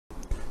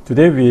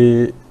Today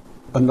we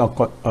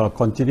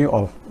continue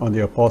on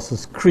the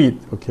Apostles' Creed.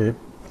 Okay,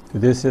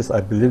 today says,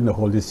 I believe in the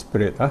Holy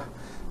Spirit.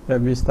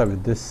 Let me start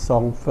with this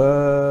song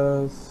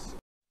first.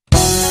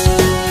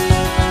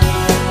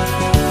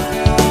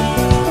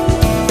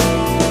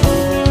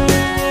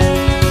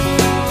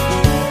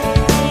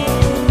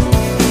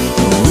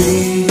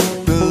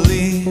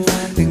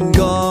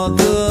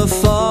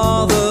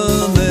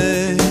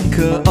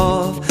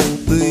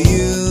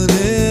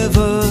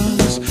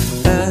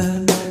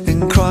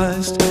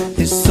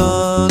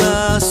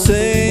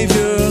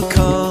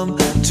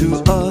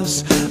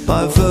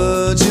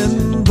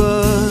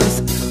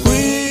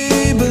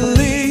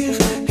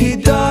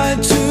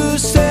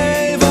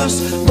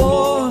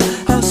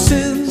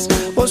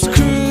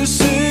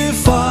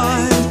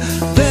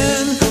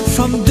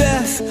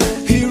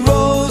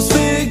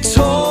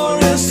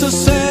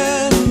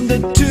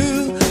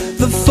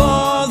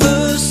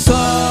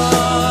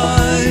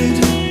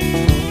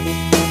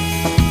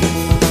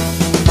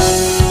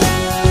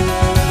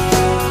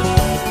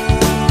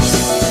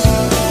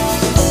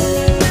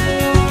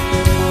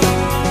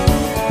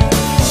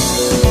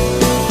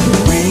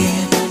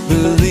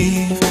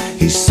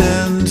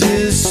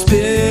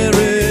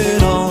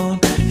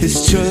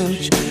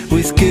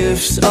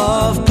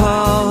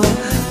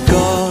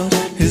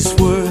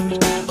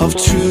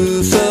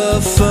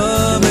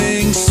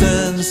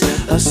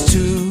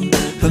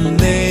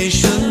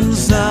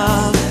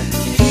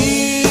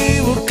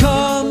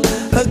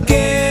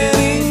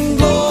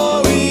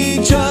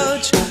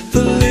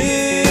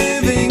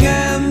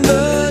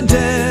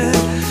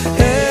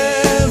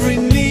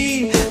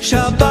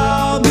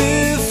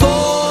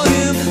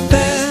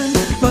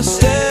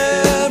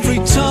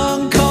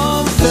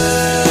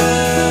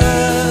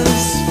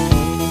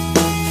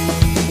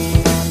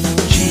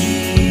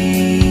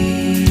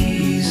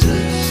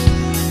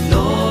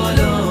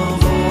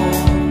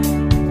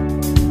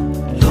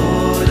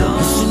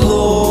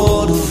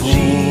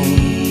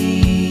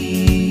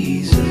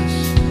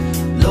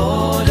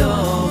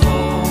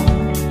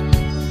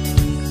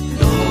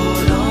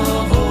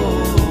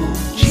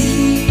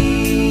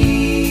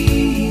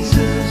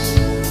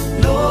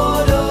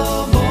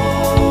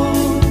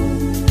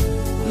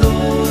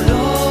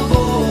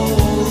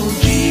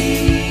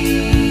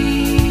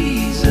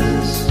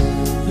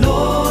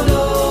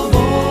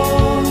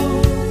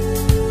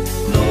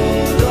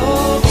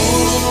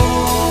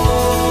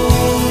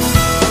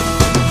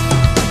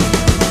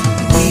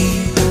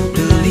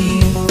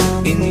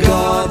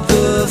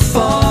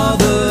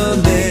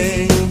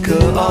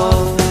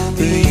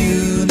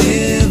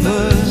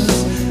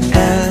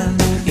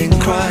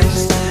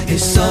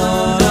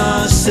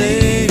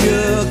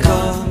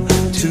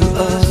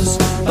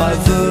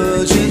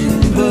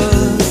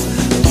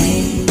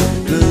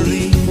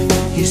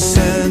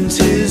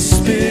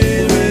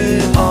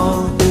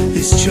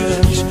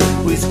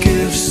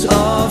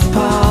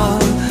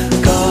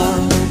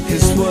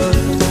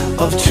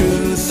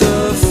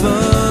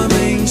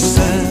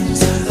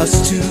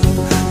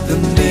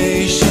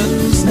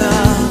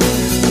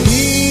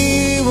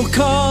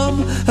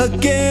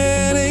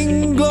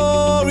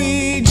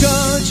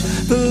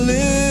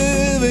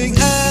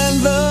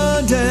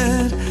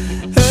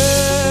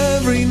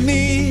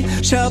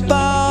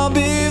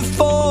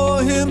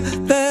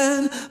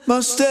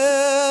 Must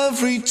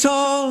every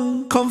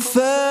tongue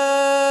confess?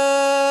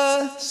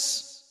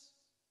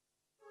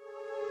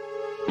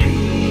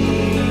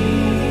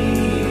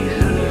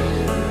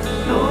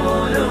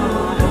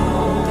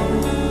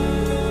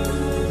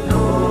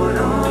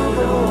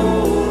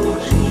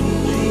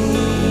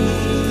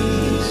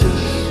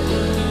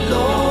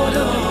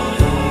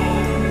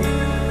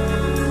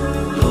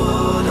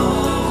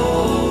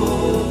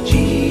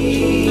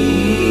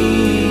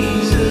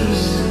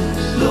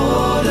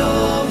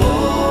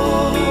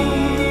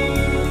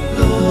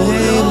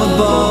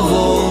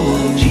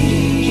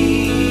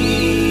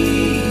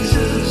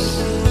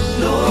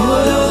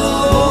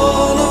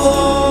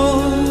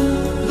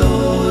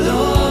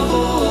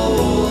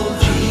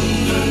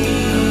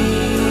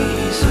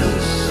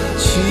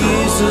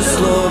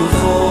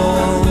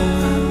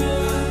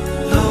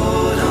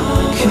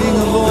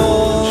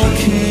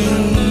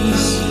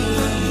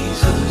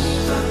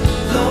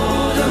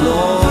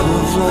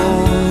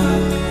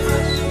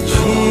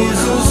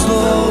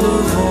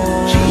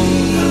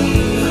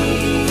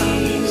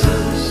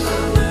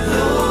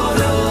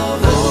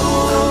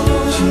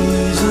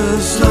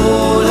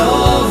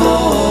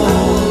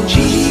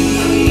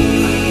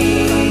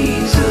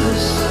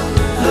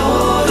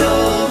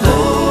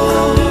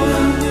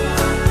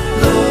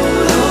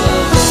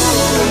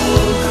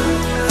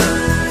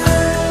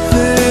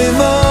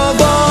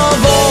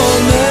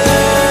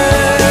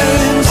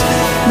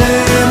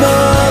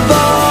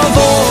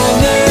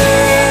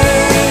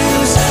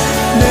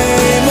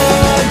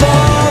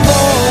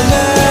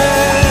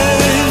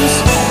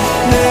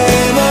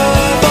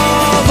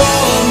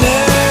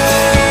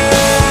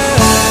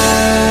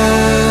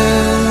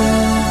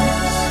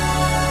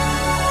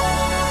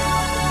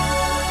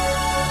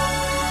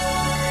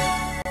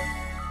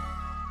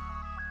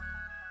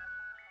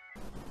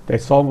 That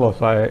song was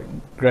by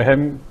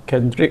Graham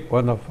Kendrick,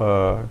 one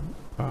of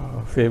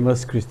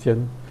famous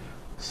Christian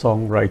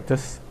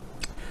songwriters.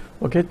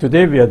 Okay,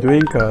 today we are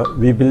doing,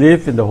 we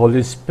believe in the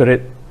Holy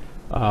Spirit,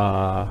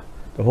 the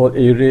whole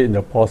area in the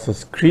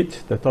Apostles' Creed,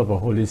 the talk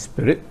about Holy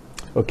Spirit.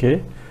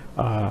 Okay,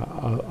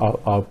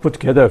 I'll put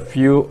together a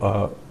few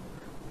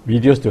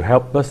videos to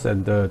help us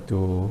and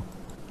to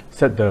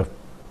set the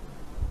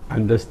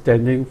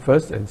understanding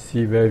first and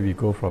see where we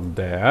go from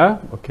there.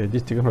 Okay,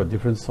 this is taken from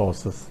different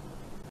sources.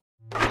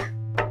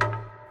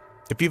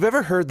 If you've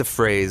ever heard the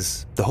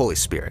phrase, the Holy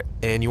Spirit,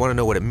 and you want to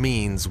know what it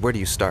means, where do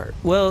you start?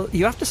 Well,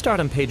 you have to start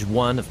on page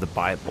 1 of the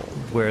Bible,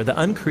 where the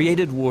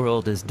uncreated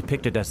world is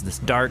depicted as this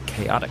dark,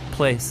 chaotic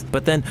place.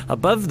 But then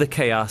above the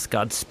chaos,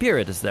 God's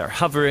Spirit is there,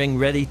 hovering,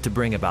 ready to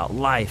bring about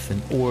life and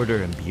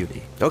order and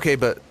beauty. Okay,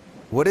 but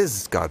what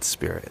is God's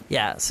Spirit?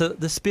 Yeah, so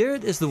the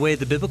Spirit is the way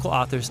the biblical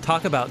authors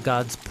talk about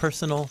God's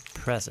personal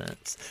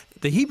presence.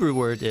 The Hebrew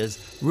word is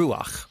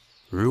ruach.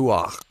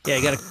 Ruach. Yeah,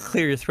 you got to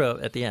clear your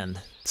throat at the end.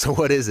 So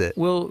what is it?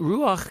 Well,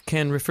 ruach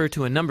can refer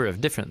to a number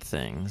of different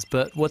things,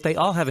 but what they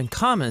all have in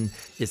common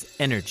is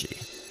energy.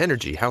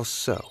 Energy, how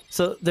so?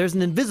 So there's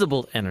an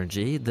invisible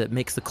energy that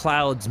makes the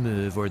clouds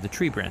move or the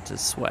tree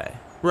branches sway.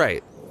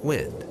 Right,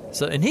 wind.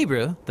 So in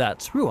Hebrew,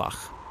 that's ruach.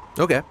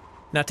 Okay.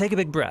 Now take a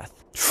big breath.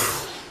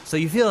 So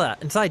you feel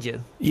that inside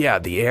you. Yeah,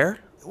 the air?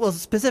 Well,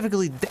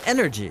 specifically the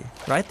energy,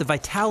 right? The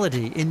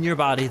vitality in your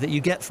body that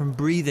you get from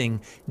breathing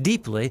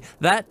deeply,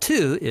 that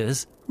too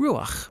is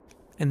ruach.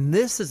 And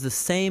this is the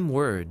same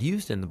word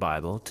used in the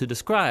Bible to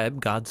describe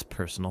God's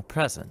personal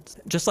presence.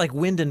 Just like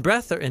wind and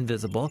breath are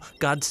invisible,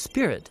 God's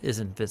Spirit is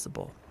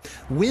invisible.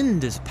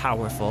 Wind is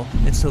powerful,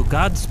 and so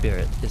God's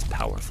Spirit is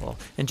powerful.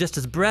 And just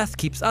as breath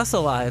keeps us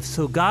alive,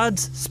 so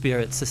God's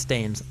Spirit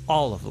sustains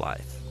all of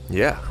life.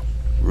 Yeah,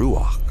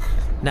 ruach.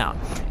 Now,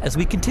 as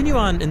we continue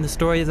on in the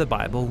story of the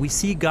Bible, we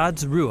see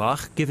God's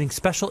Ruach giving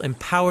special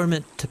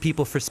empowerment to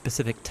people for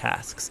specific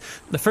tasks.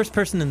 The first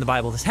person in the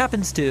Bible this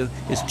happens to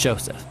is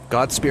Joseph.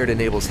 God's Spirit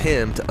enables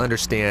him to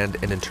understand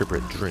and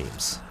interpret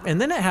dreams. And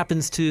then it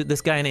happens to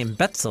this guy named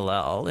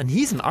Bezalel, and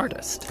he's an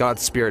artist.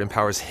 God's Spirit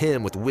empowers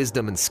him with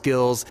wisdom and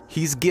skills.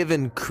 He's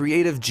given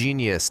creative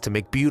genius to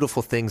make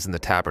beautiful things in the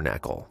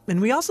tabernacle. And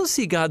we also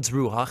see God's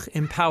Ruach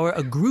empower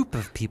a group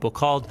of people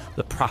called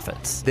the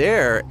prophets.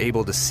 They're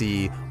able to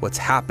see what's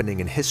happening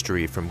in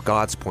history from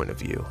God's point of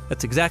view.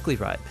 That's exactly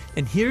right.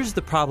 And here's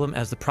the problem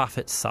as the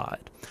prophets saw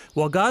it.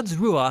 While God's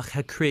Ruach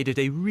had created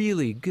a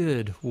really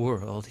good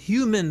world,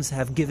 humans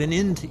have given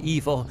in to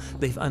evil.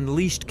 They've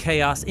unleashed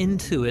chaos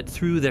into it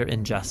through their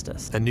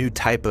injustice. A new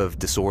type of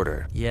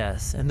disorder.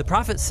 Yes, and the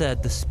prophet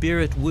said the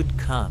Spirit would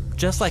come,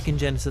 just like in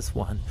Genesis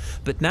 1,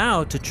 but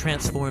now to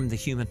transform the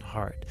human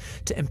heart,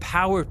 to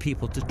empower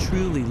people to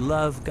truly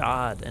love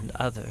God and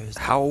others.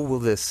 How will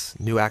this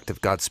new act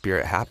of God's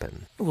Spirit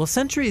happen? Well,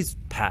 centuries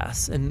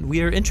pass, and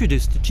we are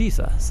introduced to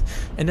Jesus.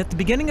 And at the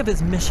beginning of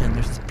his mission,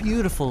 there's this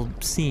beautiful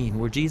scene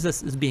where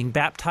Jesus is being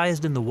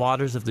baptized in the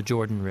waters of the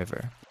Jordan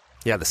River.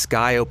 Yeah, the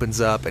sky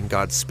opens up and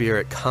God's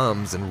Spirit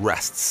comes and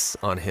rests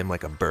on him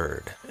like a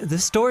bird.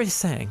 This story is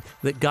saying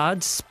that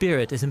God's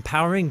Spirit is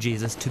empowering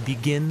Jesus to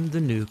begin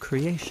the new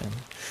creation.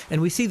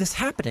 And we see this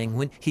happening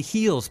when he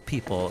heals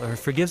people or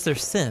forgives their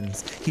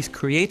sins. He's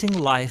creating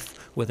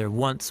life where there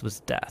once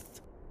was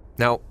death.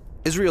 Now,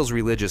 Israel's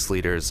religious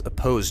leaders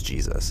oppose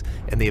Jesus,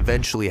 and they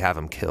eventually have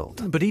him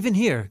killed. But even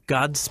here,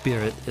 God's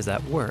Spirit is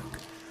at work.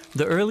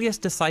 The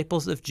earliest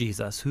disciples of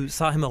Jesus, who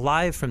saw him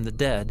alive from the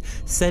dead,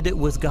 said it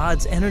was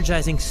God's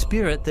energizing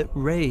Spirit that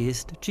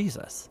raised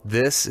Jesus.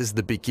 This is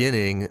the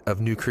beginning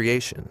of new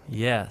creation.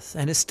 Yes,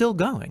 and it's still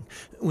going.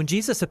 When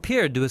Jesus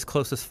appeared to his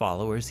closest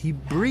followers, he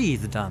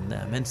breathed on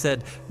them and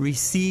said,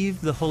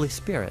 "Receive the Holy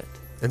Spirit."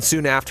 And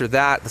soon after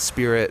that, the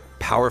Spirit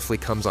powerfully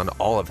comes on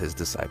all of his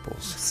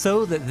disciples.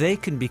 So that they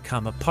can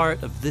become a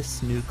part of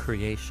this new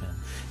creation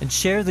and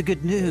share the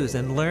good news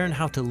and learn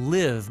how to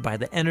live by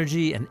the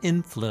energy and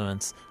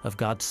influence of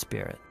God's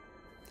Spirit.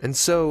 And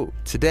so,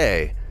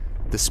 today,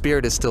 the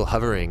Spirit is still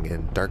hovering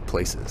in dark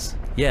places.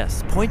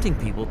 Yes, pointing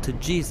people to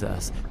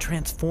Jesus,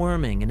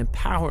 transforming and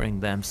empowering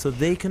them so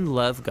they can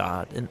love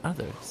God and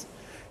others.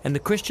 And the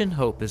Christian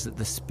hope is that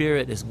the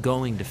Spirit is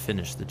going to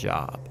finish the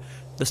job.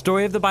 The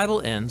story of the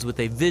Bible ends with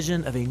a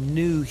vision of a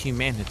new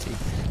humanity,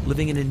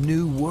 living in a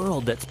new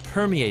world that's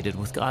permeated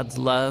with God's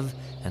love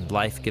and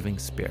life-giving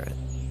Spirit.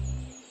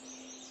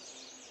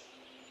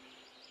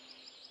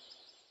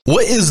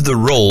 What is the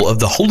role of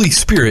the Holy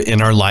Spirit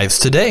in our lives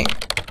today?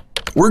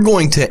 We're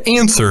going to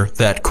answer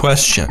that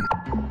question.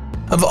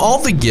 Of all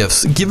the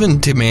gifts given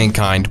to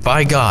mankind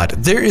by God,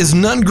 there is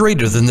none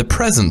greater than the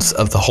presence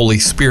of the Holy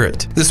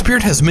Spirit. The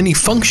Spirit has many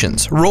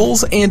functions,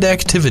 roles, and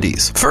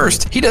activities.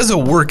 First, He does a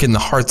work in the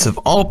hearts of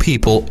all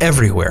people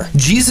everywhere.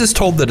 Jesus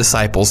told the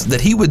disciples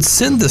that He would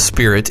send the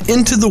Spirit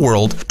into the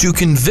world to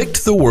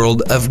convict the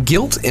world of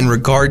guilt in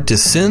regard to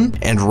sin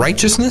and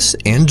righteousness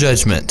and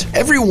judgment.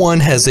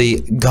 Everyone has a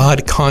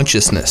God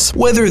consciousness,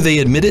 whether they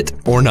admit it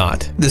or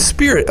not. The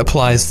Spirit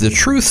applies the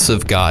truths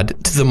of God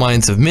to the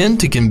minds of men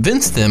to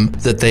convince them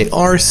that they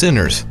are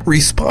sinners.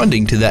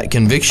 Responding to that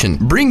conviction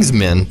brings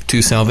men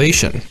to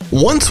salvation.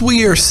 Once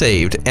we are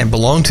saved and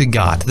belong to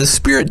God, the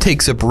Spirit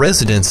takes up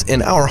residence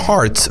in our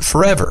hearts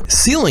forever,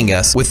 sealing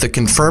us with the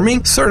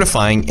confirming,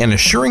 certifying, and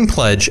assuring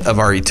pledge of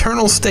our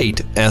eternal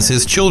state as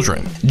His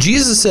children.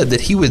 Jesus said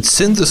that He would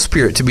send the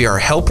Spirit to be our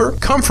helper,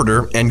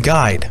 comforter, and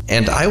guide.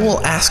 And I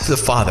will ask the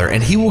Father,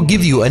 and He will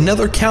give you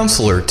another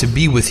counselor to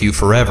be with you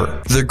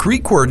forever. The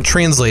Greek word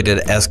translated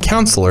as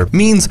counselor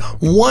means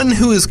one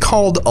who is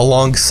called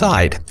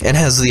alongside and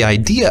has the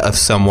idea of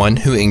someone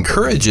who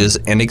encourages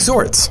and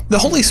exhorts. The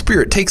Holy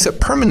Spirit takes up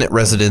permanent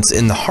residence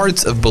in the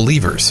hearts of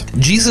believers.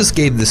 Jesus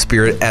gave the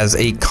Spirit as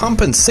a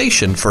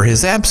compensation for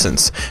His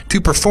absence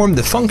to perform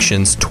the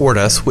functions toward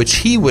us which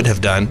He would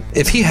have done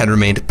if He had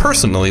remained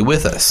personally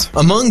with us.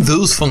 Among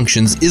those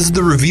functions is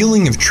the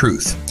revealing of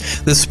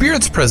truth. The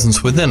Spirit's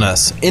presence within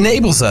us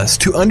enables us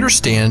to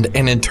understand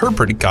and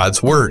interpret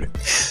God's Word.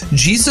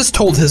 Jesus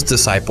told His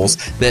disciples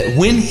that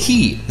when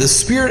He, the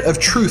Spirit of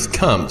truth,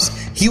 comes,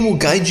 He will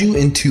guide you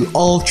into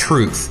all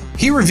truth.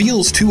 He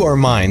reveals to our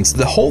minds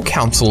the whole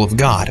counsel of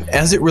God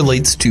as it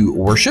relates to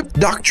worship,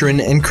 doctrine,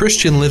 and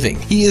Christian living.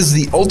 He is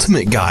the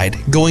ultimate guide,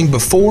 going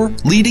before,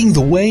 leading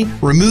the way,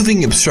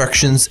 removing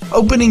obstructions,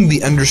 opening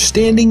the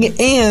understanding,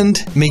 and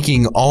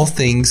making all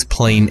things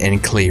plain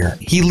and clear.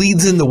 He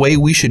leads in the way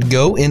we should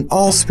go in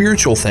all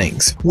spiritual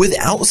things.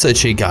 Without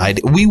such a guide,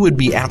 we would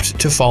be apt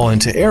to fall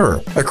into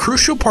error. A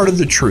crucial part of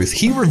the truth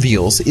He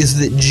reveals is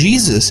that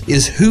Jesus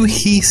is who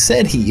He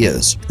said He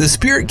is. The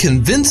Spirit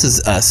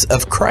convinces us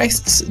of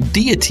Christ's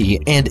deity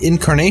and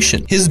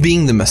incarnation, His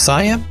being the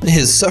Messiah,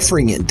 His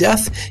suffering and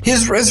death,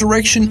 His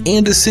resurrection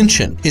and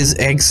ascension, His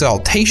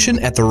exaltation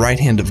at the right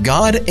hand of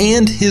God,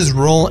 and His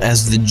role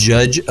as the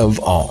judge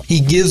of all. He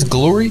gives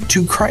glory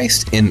to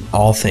Christ in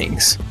all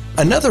things.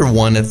 Another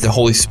one of the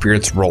Holy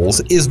Spirit's roles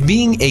is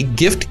being a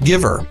gift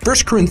giver. 1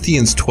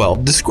 Corinthians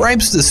 12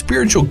 describes the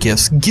spiritual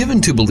gifts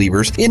given to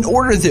believers in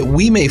order that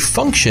we may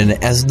function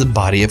as the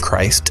body of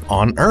Christ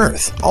on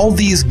earth. All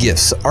these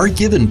gifts are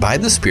given by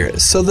the Spirit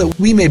so that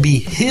we may be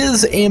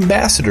His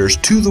ambassadors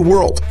to the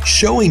world,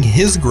 showing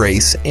His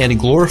grace and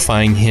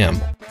glorifying Him.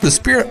 The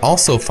Spirit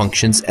also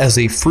functions as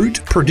a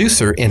fruit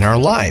producer in our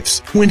lives.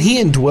 When He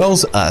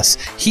indwells us,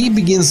 He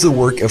begins the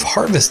work of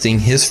harvesting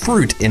His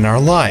fruit in our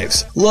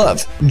lives.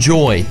 Love,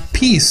 joy,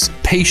 peace,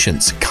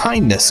 patience,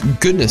 kindness,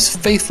 goodness,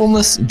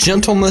 faithfulness,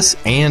 gentleness,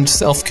 and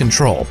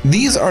self-control.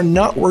 These are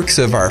not works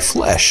of our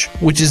flesh,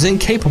 which is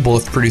incapable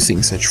of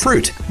producing such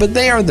fruit, but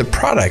they are the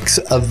products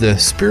of the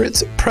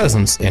Spirit's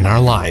presence in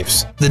our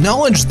lives. The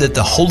knowledge that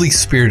the Holy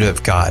Spirit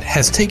of God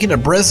has taken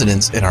up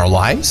residence in our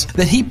lives,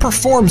 that He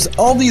performs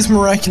all these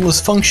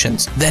miraculous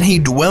functions, that He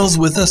dwells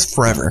with us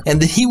forever,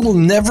 and that He will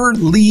never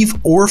leave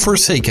or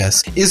forsake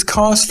us, is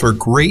cause for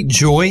great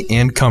joy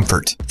and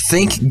comfort.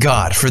 Thank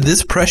God for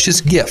this precious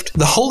gift,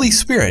 the Holy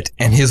Spirit,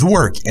 and His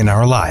work in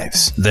our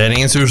lives. That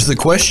answers the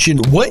question,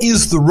 what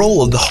is the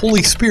role of the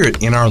Holy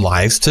Spirit in our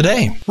lives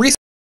today?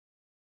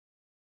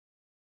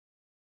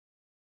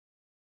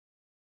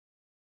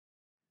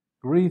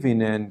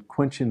 Grieving and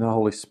quenching the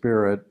Holy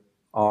Spirit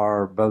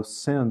are both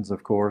sins,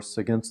 of course,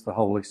 against the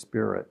Holy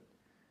Spirit.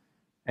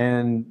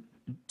 And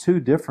two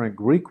different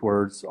Greek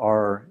words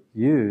are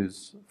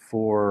used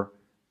for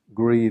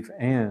grieve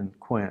and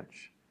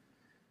quench.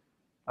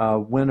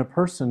 When a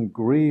person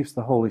grieves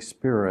the Holy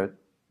Spirit,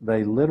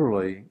 they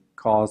literally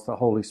cause the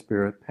Holy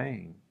Spirit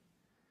pain.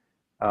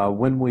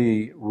 When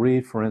we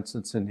read, for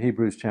instance, in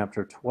Hebrews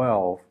chapter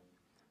 12,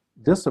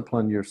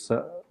 discipline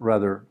yourself,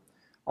 rather,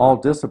 all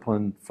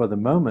discipline for the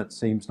moment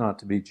seems not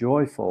to be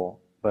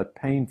joyful, but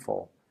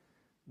painful.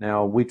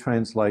 Now, we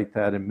translate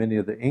that in many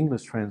of the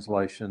English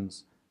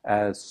translations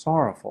as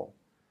sorrowful,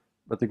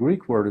 but the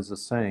Greek word is the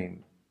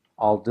same.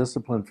 All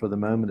discipline for the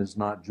moment is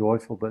not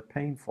joyful, but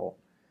painful.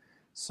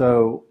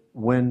 So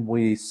when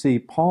we see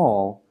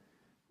Paul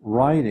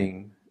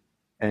writing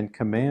and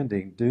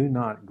commanding, do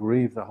not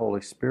grieve the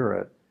Holy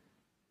Spirit,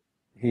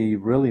 he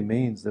really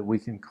means that we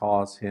can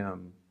cause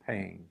him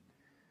pain.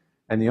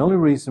 And the only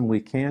reason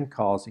we can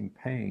cause him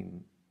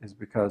pain is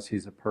because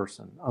he's a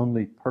person.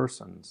 Only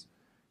persons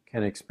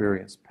can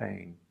experience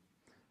pain.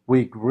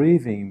 We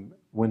grieve him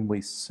when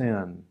we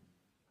sin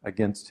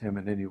against him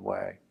in any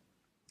way.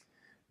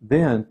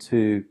 Then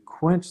to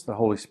quench the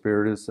Holy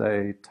Spirit is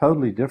a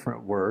totally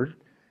different word,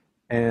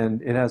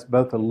 and it has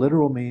both a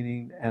literal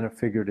meaning and a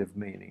figurative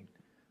meaning.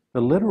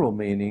 The literal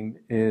meaning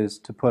is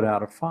to put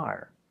out a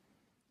fire.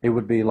 It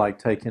would be like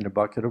taking a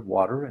bucket of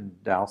water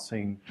and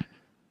dousing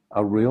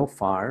a real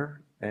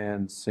fire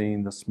and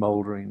seeing the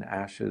smoldering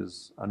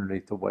ashes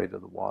underneath the weight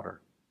of the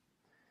water.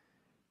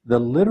 The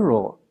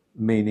literal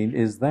meaning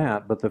is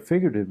that, but the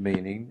figurative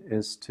meaning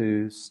is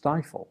to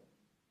stifle.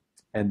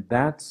 And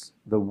that's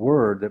the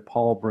word that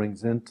Paul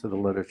brings into the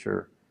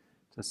literature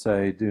to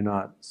say, do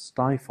not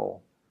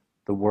stifle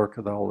the work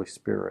of the Holy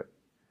Spirit.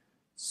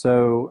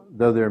 So,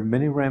 though there are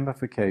many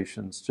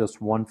ramifications,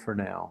 just one for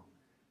now,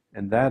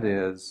 and that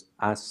is,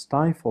 I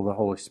stifle the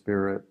Holy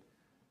Spirit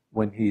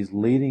when he's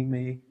leading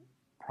me,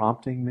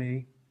 prompting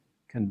me,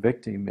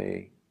 convicting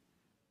me,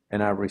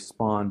 and I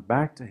respond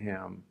back to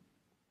him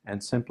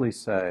and simply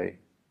say,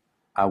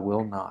 I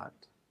will not,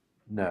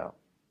 no.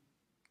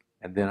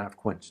 And then I've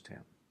quenched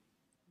him.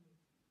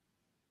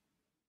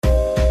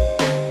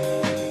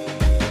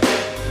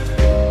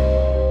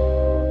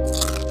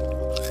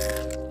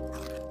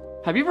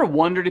 Have you ever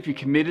wondered if you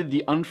committed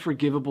the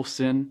unforgivable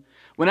sin?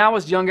 When I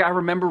was younger, I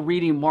remember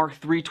reading Mark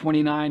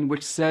 3:29,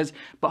 which says,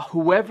 "But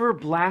whoever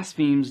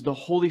blasphemes the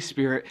Holy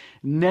Spirit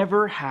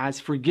never has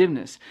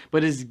forgiveness,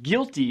 but is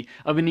guilty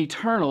of an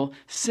eternal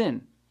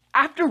sin."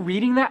 After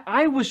reading that,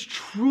 I was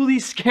truly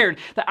scared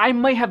that I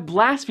might have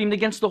blasphemed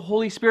against the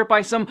Holy Spirit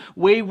by some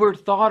wayward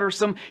thought or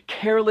some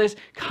careless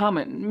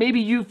comment. Maybe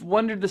you've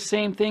wondered the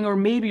same thing, or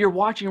maybe you're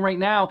watching right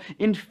now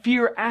in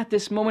fear at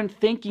this moment,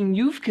 thinking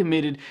you've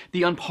committed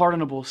the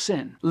unpardonable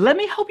sin. Let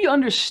me help you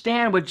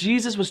understand what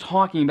Jesus was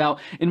talking about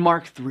in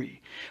Mark 3.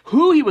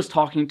 Who he was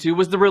talking to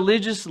was the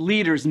religious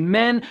leaders,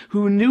 men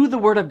who knew the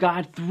Word of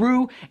God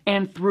through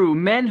and through,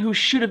 men who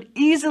should have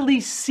easily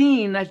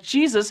seen that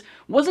Jesus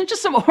wasn't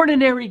just some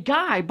ordinary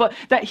guy, but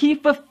that he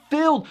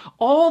fulfilled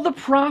all the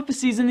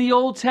prophecies in the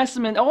Old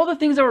Testament, all the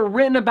things that were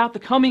written about the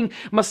coming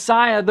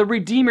Messiah, the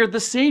Redeemer, the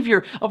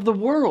Savior of the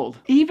world.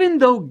 Even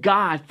though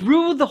God,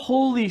 through the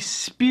Holy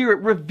Spirit,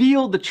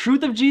 revealed the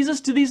truth of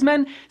Jesus to these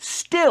men,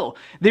 still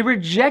they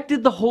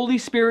rejected the Holy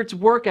Spirit's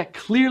work at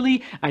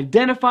clearly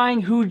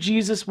identifying who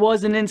Jesus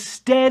was, and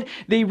instead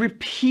they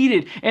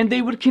repeated and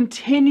they would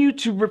continue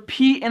to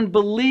repeat and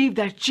believe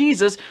that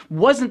Jesus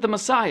wasn't the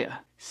Messiah.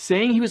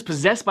 Saying he was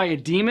possessed by a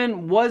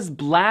demon was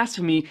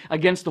blasphemy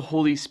against the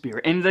Holy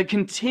Spirit, and the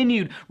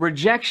continued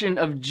rejection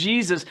of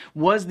Jesus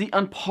was the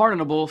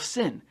unpardonable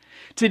sin.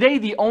 Today,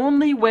 the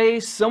only way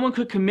someone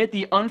could commit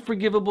the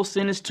unforgivable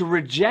sin is to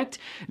reject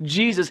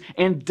Jesus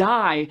and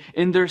die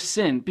in their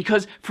sin,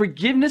 because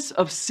forgiveness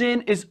of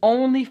sin is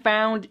only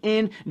found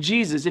in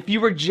Jesus. If you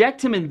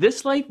reject him in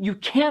this life, you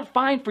can't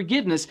find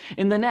forgiveness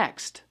in the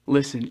next.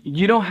 Listen,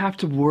 you don't have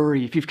to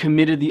worry if you've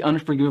committed the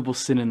unforgivable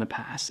sin in the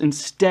past.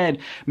 Instead,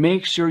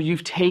 make sure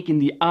you've taken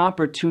the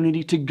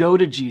opportunity to go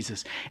to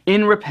Jesus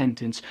in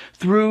repentance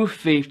through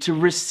faith to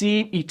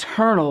receive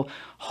eternal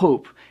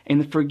hope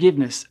and the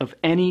forgiveness of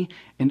any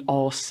and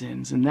all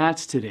sins. And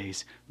that's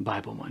today's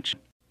Bible Munch.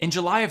 In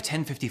July of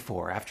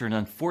 1054, after an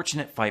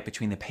unfortunate fight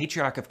between the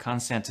Patriarch of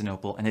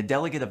Constantinople and a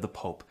delegate of the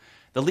Pope,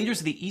 the leaders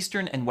of the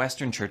Eastern and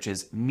Western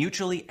churches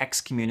mutually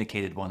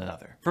excommunicated one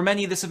another. For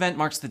many, this event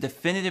marks the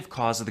definitive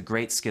cause of the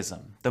Great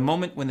Schism, the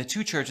moment when the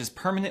two churches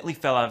permanently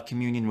fell out of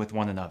communion with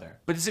one another.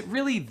 But is it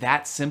really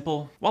that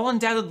simple? While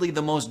undoubtedly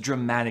the most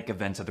dramatic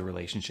event of the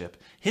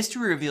relationship,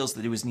 history reveals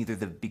that it was neither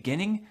the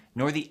beginning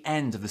nor the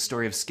end of the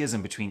story of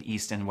schism between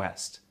East and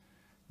West.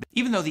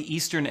 Even though the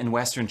Eastern and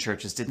Western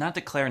churches did not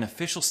declare an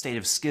official state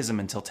of schism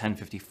until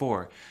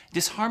 1054,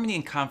 disharmony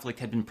and conflict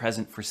had been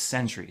present for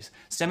centuries,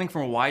 stemming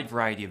from a wide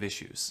variety of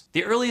issues.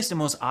 The earliest and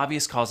most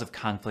obvious cause of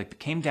conflict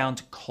came down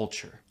to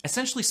culture.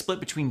 Essentially split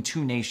between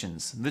two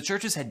nations, the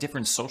churches had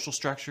different social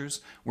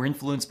structures, were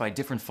influenced by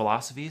different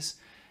philosophies,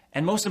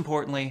 and most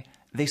importantly,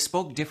 they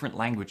spoke different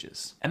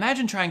languages.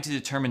 Imagine trying to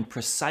determine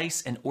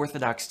precise and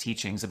orthodox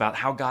teachings about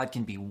how God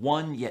can be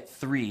one yet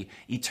three,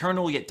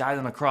 eternal yet died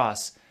on the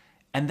cross,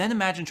 and then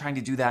imagine trying to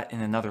do that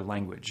in another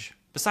language.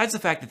 Besides the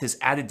fact that this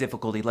added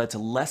difficulty led to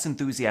less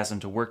enthusiasm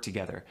to work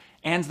together,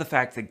 and the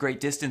fact that great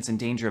distance and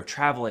danger of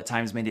travel at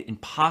times made it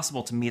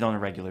impossible to meet on a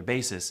regular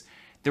basis,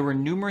 there were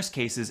numerous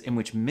cases in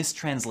which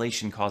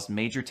mistranslation caused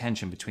major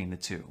tension between the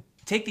two.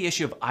 Take the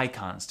issue of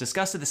icons,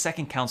 discussed at the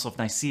Second Council of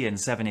Nicaea in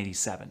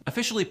 787.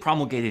 Officially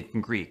promulgated in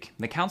Greek,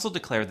 the council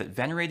declared that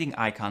venerating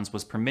icons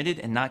was permitted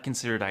and not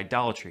considered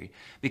idolatry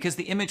because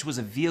the image was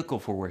a vehicle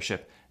for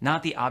worship,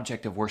 not the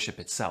object of worship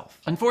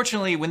itself.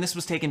 Unfortunately, when this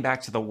was taken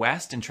back to the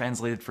West and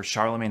translated for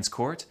Charlemagne's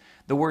court,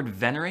 the word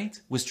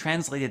venerate was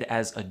translated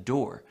as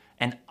adore,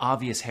 an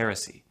obvious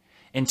heresy.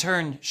 In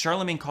turn,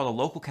 Charlemagne called a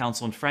local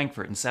council in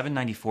Frankfurt in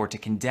 794 to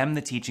condemn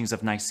the teachings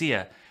of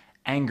Nicaea,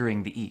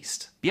 angering the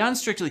East. Beyond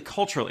strictly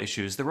cultural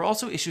issues, there were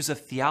also issues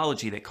of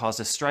theology that caused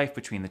a strife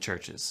between the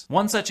churches.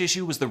 One such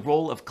issue was the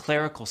role of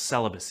clerical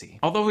celibacy.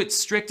 Although its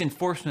strict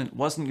enforcement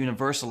wasn't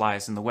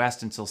universalized in the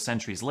West until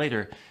centuries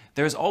later,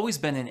 there has always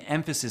been an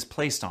emphasis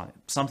placed on it,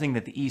 something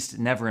that the East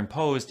never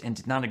imposed and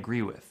did not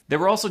agree with. There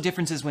were also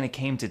differences when it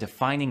came to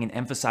defining and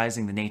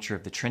emphasizing the nature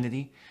of the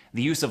Trinity,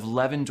 the use of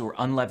leavened or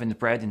unleavened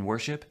bread in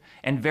worship,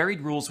 and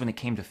varied rules when it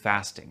came to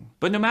fasting.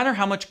 But no matter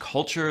how much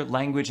culture,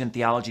 language, and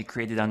theology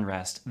created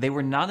unrest, they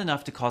were not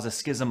enough to cause a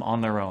schism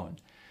on their own.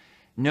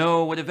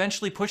 No, what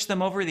eventually pushed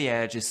them over the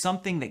edge is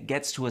something that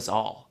gets to us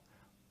all: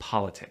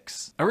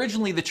 politics.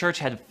 Originally, the church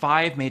had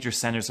 5 major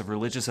centers of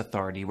religious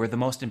authority where the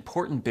most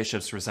important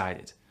bishops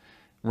resided: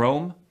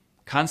 Rome,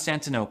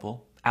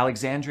 Constantinople,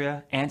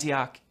 Alexandria,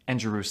 Antioch, and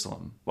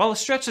Jerusalem. While a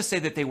stretch to say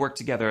that they worked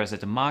together as a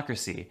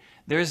democracy,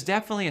 there is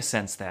definitely a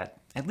sense that,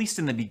 at least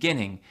in the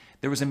beginning,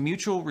 there was a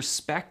mutual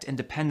respect and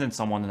dependence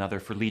on one another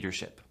for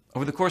leadership.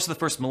 Over the course of the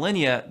first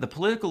millennia, the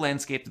political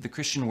landscape of the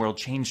Christian world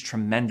changed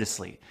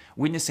tremendously,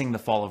 witnessing the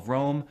fall of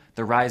Rome,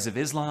 the rise of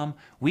Islam,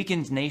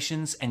 weakened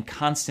nations, and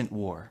constant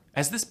war.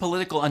 As this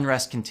political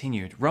unrest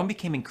continued, Rome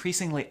became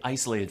increasingly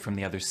isolated from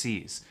the other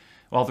sees.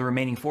 While the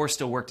remaining four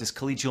still worked as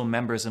collegial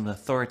members of an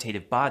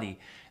authoritative body,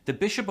 the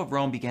Bishop of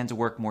Rome began to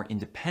work more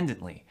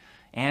independently,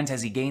 and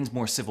as he gained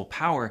more civil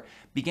power,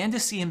 began to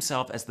see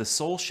himself as the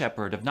sole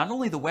shepherd of not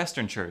only the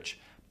Western Church,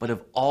 but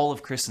of all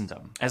of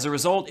Christendom. As a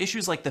result,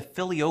 issues like the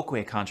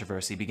Filioque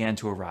controversy began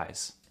to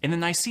arise. In the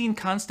Nicene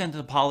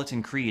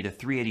Constantinopolitan Creed of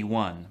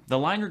 381, the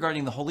line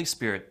regarding the Holy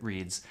Spirit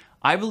reads,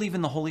 "I believe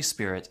in the Holy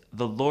Spirit,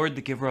 the Lord,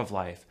 the giver of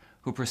life,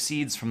 who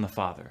proceeds from the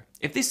Father."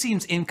 If this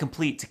seems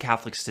incomplete to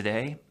Catholics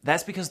today,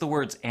 that's because the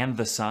words "and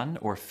the Son,"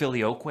 or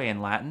Filioque in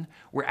Latin,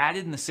 were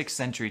added in the 6th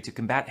century to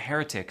combat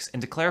heretics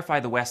and to clarify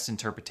the West's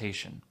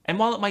interpretation. And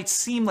while it might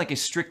seem like a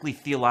strictly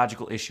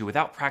theological issue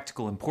without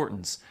practical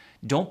importance,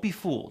 don't be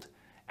fooled.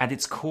 At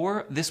its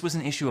core, this was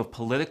an issue of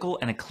political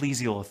and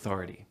ecclesial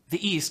authority.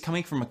 The East,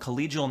 coming from a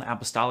collegial and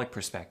apostolic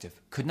perspective,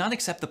 could not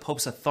accept the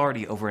Pope's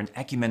authority over an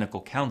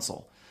ecumenical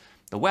council.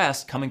 The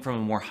West, coming from a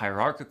more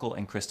hierarchical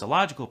and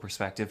Christological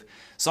perspective,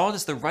 saw it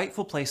as the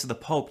rightful place of the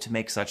Pope to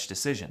make such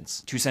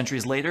decisions. 2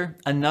 centuries later,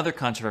 another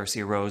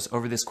controversy arose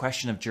over this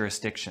question of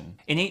jurisdiction.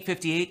 In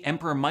 858,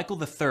 Emperor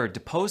Michael III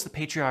deposed the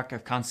Patriarch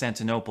of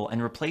Constantinople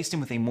and replaced him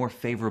with a more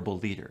favorable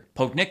leader.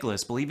 Pope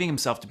Nicholas, believing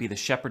himself to be the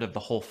shepherd of the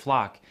whole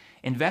flock,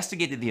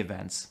 investigated the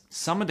events,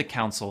 summoned a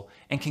council,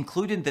 and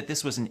concluded that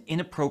this was an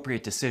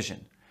inappropriate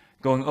decision.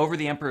 Going over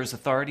the emperor's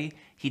authority,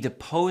 he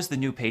deposed the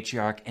new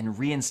patriarch and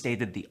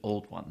reinstated the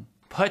old one.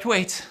 But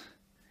wait,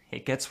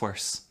 it gets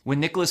worse. When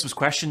Nicholas was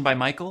questioned by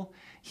Michael,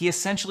 he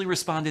essentially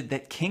responded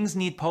that kings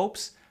need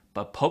popes,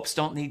 but popes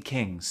don't need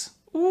kings.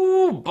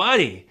 Ooh,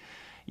 buddy!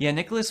 Yeah,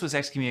 Nicholas was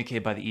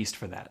excommunicated by the East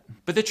for that.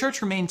 But the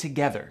church remained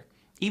together.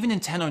 Even in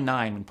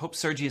 1009, when Pope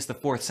Sergius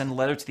IV sent a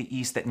letter to the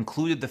East that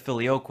included the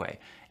Filioque,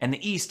 and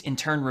the East in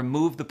turn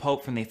removed the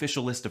Pope from the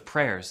official list of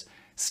prayers,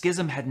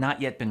 schism had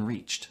not yet been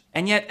reached.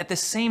 And yet, at the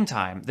same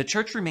time, the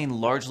church remained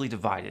largely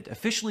divided,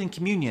 officially in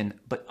communion,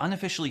 but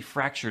unofficially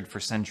fractured for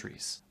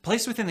centuries.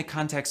 Placed within the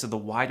context of the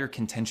wider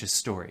contentious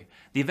story,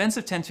 the events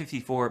of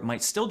 1054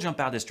 might still jump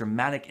out as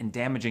dramatic and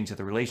damaging to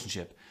the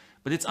relationship,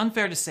 but it's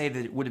unfair to say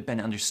that it would have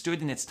been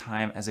understood in its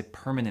time as a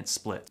permanent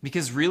split.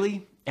 Because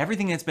really,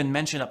 everything that's been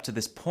mentioned up to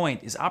this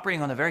point is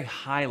operating on a very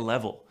high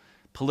level.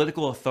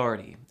 Political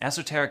authority,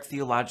 esoteric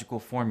theological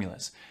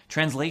formulas,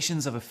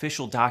 translations of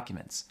official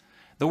documents.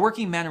 The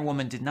working man or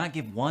woman did not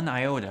give one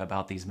iota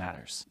about these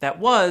matters. That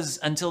was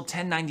until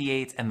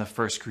 1098 and the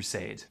First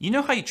Crusade. You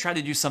know how you try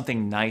to do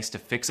something nice to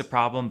fix a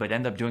problem but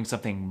end up doing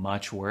something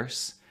much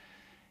worse?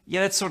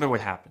 Yeah, that's sort of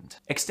what happened.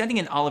 Extending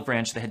an olive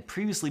branch that had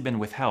previously been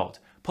withheld,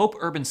 Pope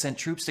Urban sent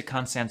troops to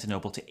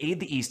Constantinople to aid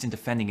the East in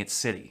defending its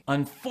city.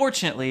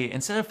 Unfortunately,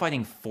 instead of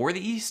fighting for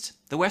the East,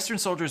 the Western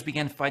soldiers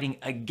began fighting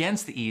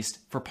against the East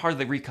for part of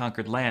the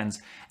reconquered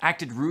lands,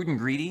 acted rude and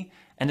greedy,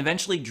 and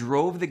eventually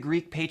drove the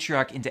Greek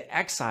patriarch into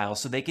exile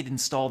so they could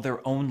install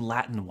their own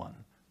Latin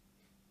one.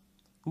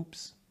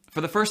 Oops.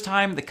 For the first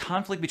time, the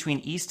conflict between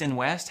East and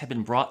West had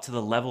been brought to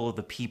the level of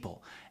the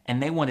people,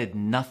 and they wanted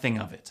nothing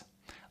of it.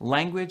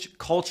 Language,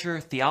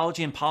 culture,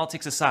 theology, and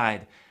politics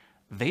aside,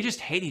 they just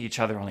hated each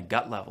other on a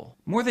gut level.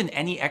 More than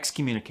any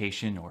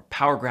excommunication or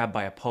power grab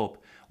by a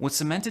pope, what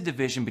cemented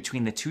division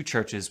between the two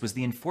churches was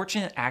the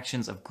unfortunate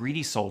actions of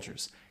greedy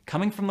soldiers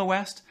coming from the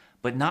West,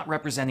 but not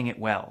representing it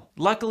well.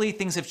 Luckily,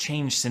 things have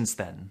changed since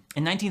then.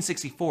 In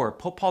 1964,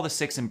 Pope Paul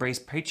VI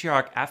embraced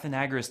Patriarch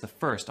Athenagoras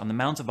I on the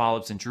Mount of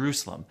Olives in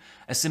Jerusalem,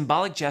 a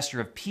symbolic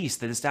gesture of peace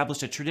that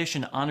established a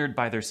tradition honored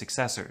by their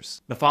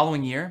successors. The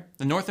following year,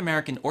 the North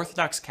American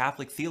Orthodox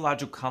Catholic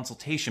Theological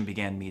Consultation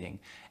began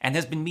meeting, and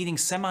has been meeting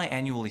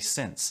semi-annually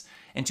since.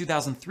 In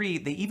 2003,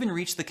 they even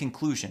reached the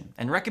conclusion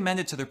and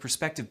recommended to their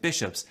prospective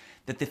bishops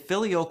that the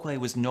Filioque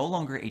was no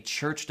longer a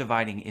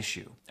church-dividing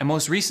issue. And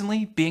most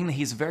recently, being that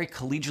he's a very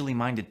collegially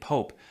minded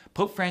pope,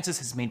 Pope Francis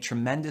has made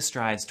tremendous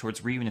strides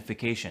towards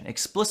reunification,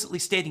 explicitly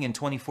stating in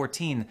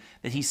 2014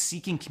 that he's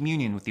seeking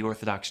communion with the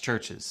Orthodox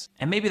churches.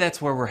 And maybe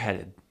that's where we're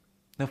headed.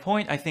 The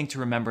point I think to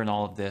remember in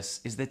all of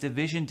this is that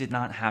division did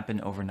not happen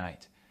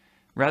overnight.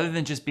 Rather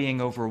than just being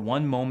over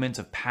one moment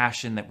of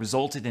passion that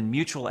resulted in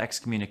mutual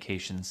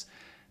excommunications,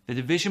 the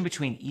division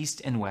between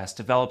East and West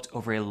developed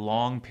over a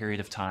long period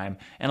of time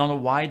and on a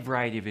wide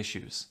variety of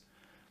issues.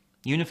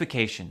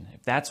 Unification,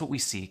 if that's what we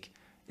seek,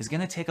 is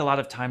going to take a lot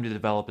of time to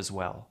develop as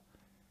well.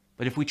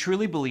 But if we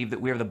truly believe that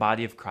we are the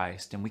body of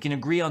Christ and we can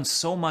agree on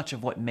so much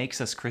of what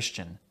makes us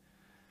Christian,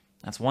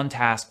 that's one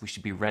task we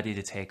should be ready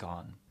to take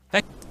on.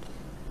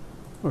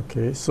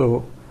 Okay,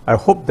 so I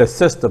hope that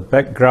sets the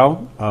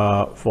background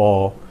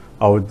for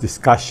our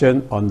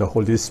discussion on the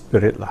Holy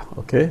Spirit.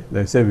 Okay,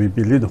 they say we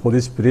believe the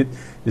Holy Spirit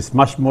is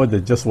much more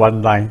than just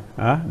one line.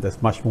 There's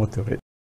much more to it.